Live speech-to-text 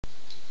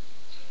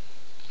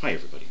Hi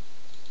everybody,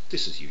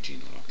 this is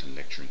Eugene O'Loughlin,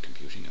 lecturer in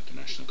computing at the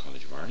National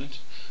College of Ireland,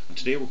 and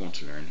today we're going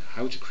to learn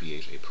how to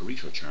create a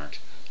Pareto chart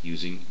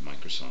using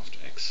Microsoft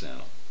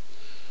Excel.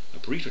 A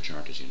Pareto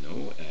chart, as you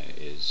know,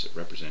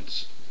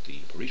 represents the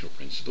Pareto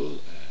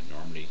principle,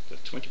 normally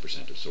that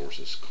 20% of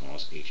sources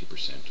cause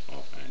 80%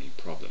 of any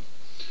problem.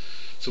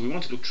 So we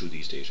want to look through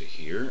these data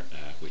here,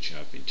 which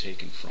have been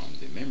taken from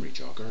the Memory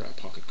Jogger, a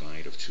pocket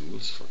guide of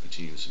tools for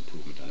continuous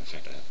improvement and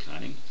effective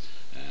planning.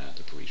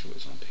 The Pareto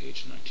is on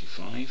page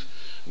 95.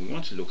 And we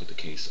want to look at the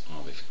case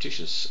of a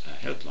fictitious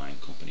helpline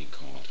company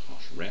called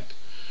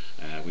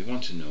HotRep. We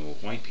want to know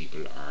why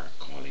people are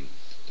calling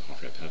the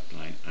HotRep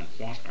helpline and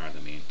what are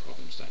the main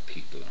problems that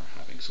people are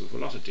having. So we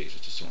have a lot of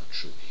data to sort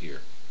through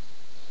here.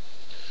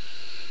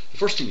 The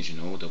first thing, as you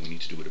know, that we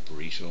need to do with a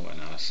Pareto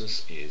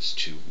analysis is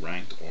to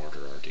rank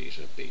order our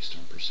data based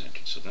on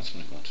percentage. So that's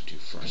what I'm going to do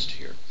first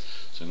here.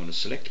 So I'm going to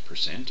select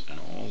percent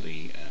and all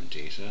the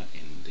data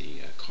in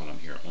the column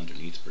here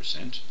underneath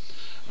percent.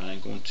 And I'm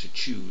going to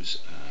choose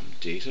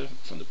data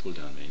from the pull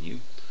down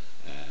menu,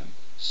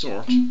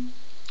 sort,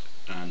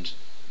 and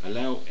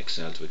allow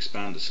Excel to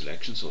expand the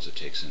selection so as it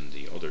takes in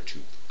the other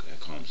two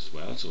columns as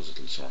well, so as it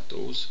will sort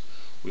those.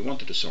 We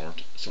wanted to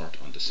sort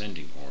on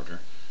descending order,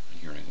 and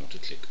here I'm going to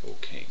click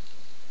OK.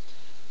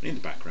 And in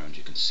the background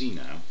you can see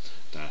now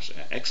that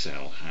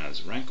Excel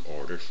has rank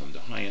ordered from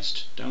the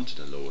highest down to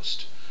the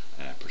lowest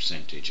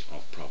percentage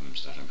of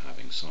problems that I'm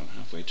having. So I'm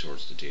halfway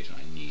towards the data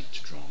I need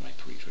to draw my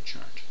Pareto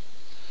chart.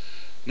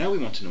 Now we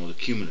want to know the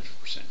cumulative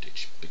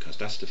percentage, because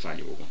that's the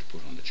value we're going to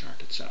put on the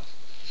chart itself.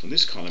 So in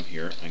this column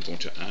here I'm going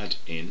to add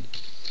in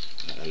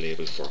a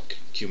label for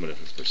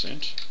cumulative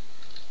percent.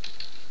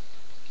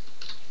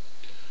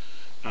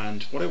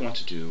 And what I want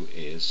to do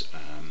is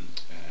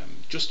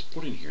just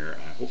put in here,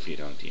 hopefully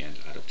down at the end,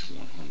 add up to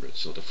 100.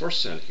 So the first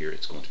cell here,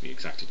 it's going to be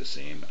exactly the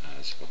same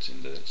as what's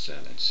in the cell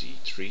in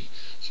C3.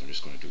 So I'm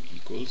just going to do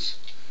equals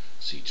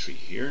C3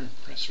 here,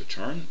 press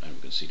return, and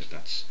we can see that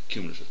that's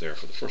cumulative there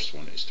for the first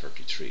one is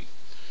 33.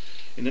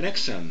 In the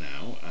next cell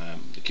now,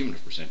 the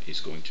cumulative percent is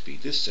going to be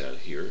this cell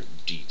here,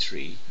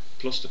 D3,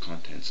 plus the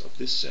contents of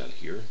this cell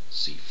here,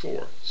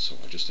 C4. So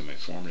I'll just in my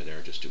formula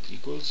there, just do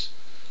equals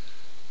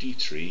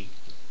D3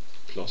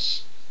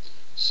 plus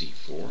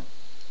C4,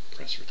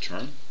 press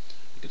return.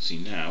 You can see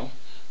now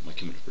my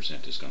cumulative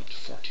percent has gone up to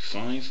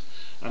 45,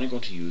 and I'm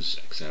going to use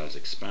Excel's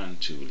expand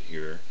tool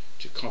here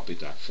to copy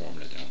that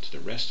formula down to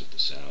the rest of the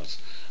cells,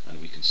 and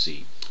we can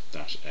see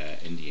that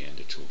in the end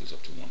it totals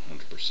up to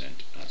 100%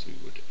 as we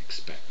would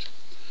expect.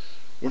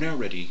 We're now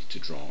ready to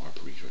draw our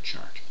Pareto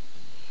chart.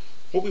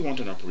 What we want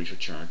in our Pareto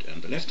chart,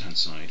 on the left hand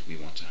side we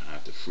want to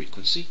have the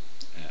frequency.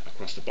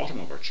 Across the bottom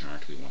of our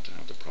chart we want to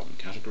have the problem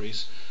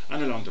categories,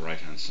 and along the right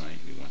hand side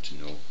we want to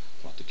know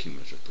what the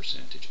cumulative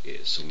percentage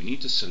is. So we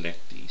need to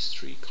select these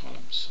three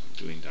columns. So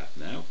I'm doing that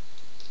now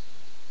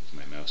with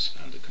my mouse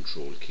and the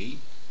control key.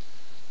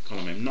 The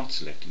column I'm not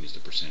selecting is the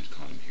percent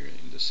column here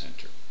in the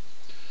center.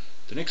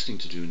 The next thing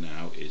to do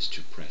now is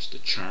to press the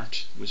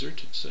chart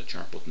wizard. It's a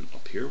chart button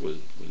up here, will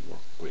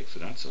work great for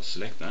that, so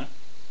select that.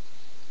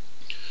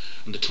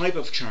 And the type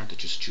of chart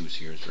that you choose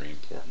here is very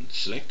important.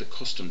 Select the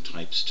Custom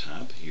Types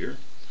tab here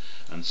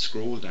and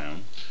scroll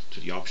down to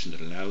the option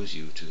that allows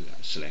you to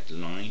select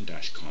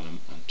line-column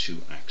on two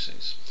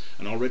axes.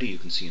 And already you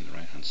can see on the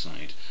right hand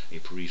side a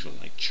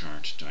Pareto-like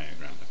chart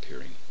diagram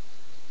appearing.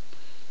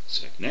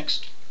 Select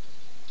Next.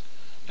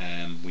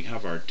 We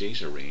have our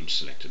data range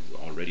selected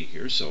already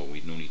here, so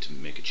we no need to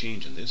make a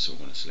change in this, so we're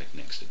going to select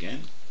Next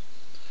again.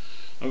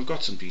 And we've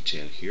got some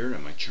detail here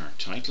in my chart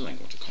title. I'm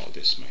going to call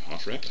this my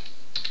HotRep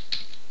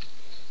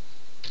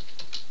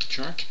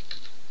chart.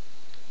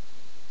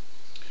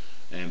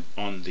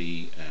 On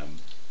the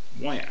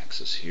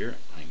y-axis here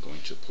I'm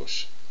going to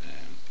put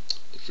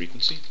the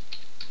frequency,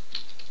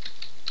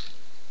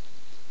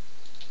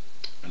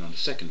 and on the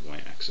second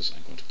y-axis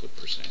I'm going to put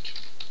percent.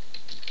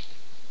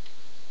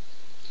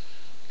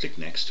 Click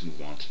Next to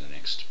move on to the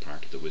next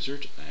part of the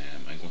wizard.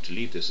 I'm going to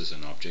leave this as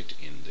an object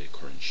in the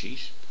current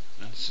sheet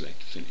and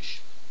select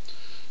Finish.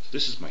 So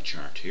this is my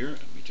chart here,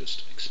 and we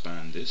just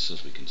expand this so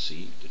we can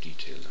see the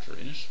detail that are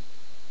in it.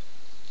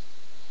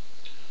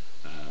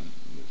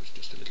 Move it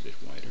just a little bit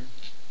wider.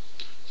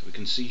 So we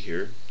can see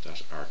here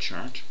that our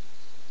chart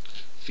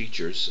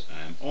features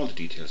all the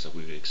details that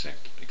we would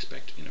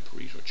expect in a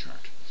Pareto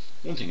chart.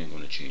 One thing I'm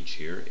going to change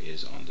here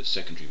is on the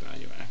secondary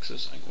value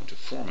axis. I'm going to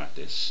format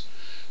this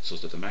so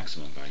that the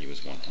maximum value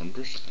is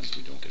 100, as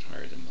we don't get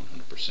higher than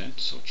 100%.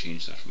 So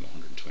change that from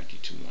 120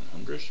 to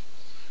 100.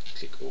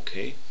 Click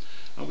OK.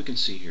 And we can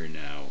see here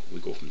now we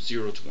go from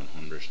 0 to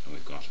 100, and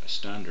we've got a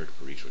standard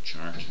Pareto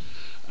chart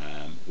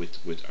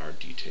with our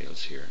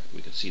details here.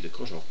 We can see the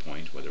cutoff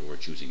point, whether we're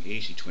choosing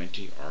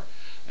 80-20 or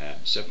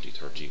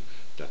 70-30,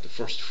 that the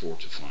first 4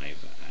 to 5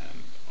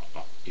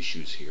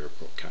 issues here,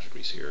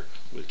 categories here,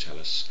 will tell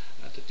us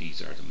that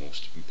these are the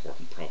most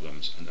important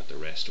problems, and that the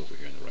rest over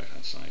here on the right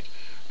hand side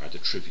are the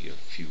trivial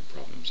few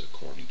problems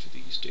according to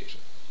these data.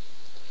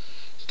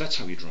 So that's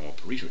how you draw a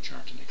Pareto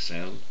chart in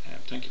Excel.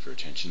 Thank you for your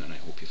attention, and I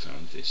hope you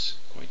found this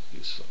quite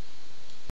useful.